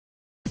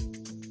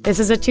This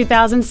is a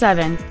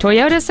 2007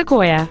 Toyota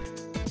Sequoia.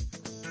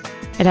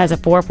 It has a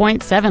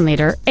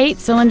 4.7-liter,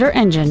 8-cylinder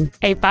engine,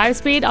 a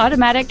 5-speed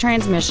automatic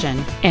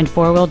transmission, and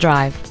 4-wheel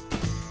drive.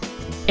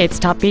 Its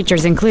top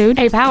features include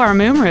a power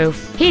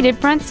moonroof, heated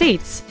front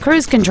seats,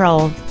 cruise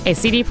control, a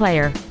CD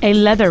player, a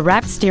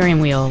leather-wrapped steering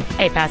wheel,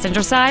 a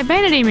passenger side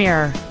vanity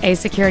mirror, a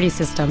security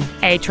system,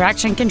 a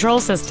traction control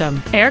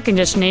system, air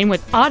conditioning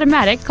with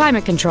automatic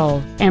climate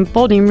control, and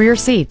folding rear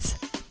seats.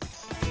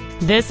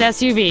 This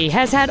SUV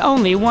has had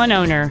only one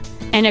owner,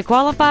 and it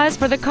qualifies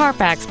for the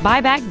Carfax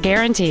buyback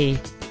guarantee.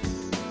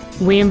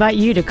 We invite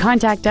you to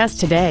contact us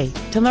today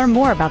to learn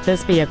more about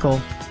this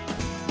vehicle.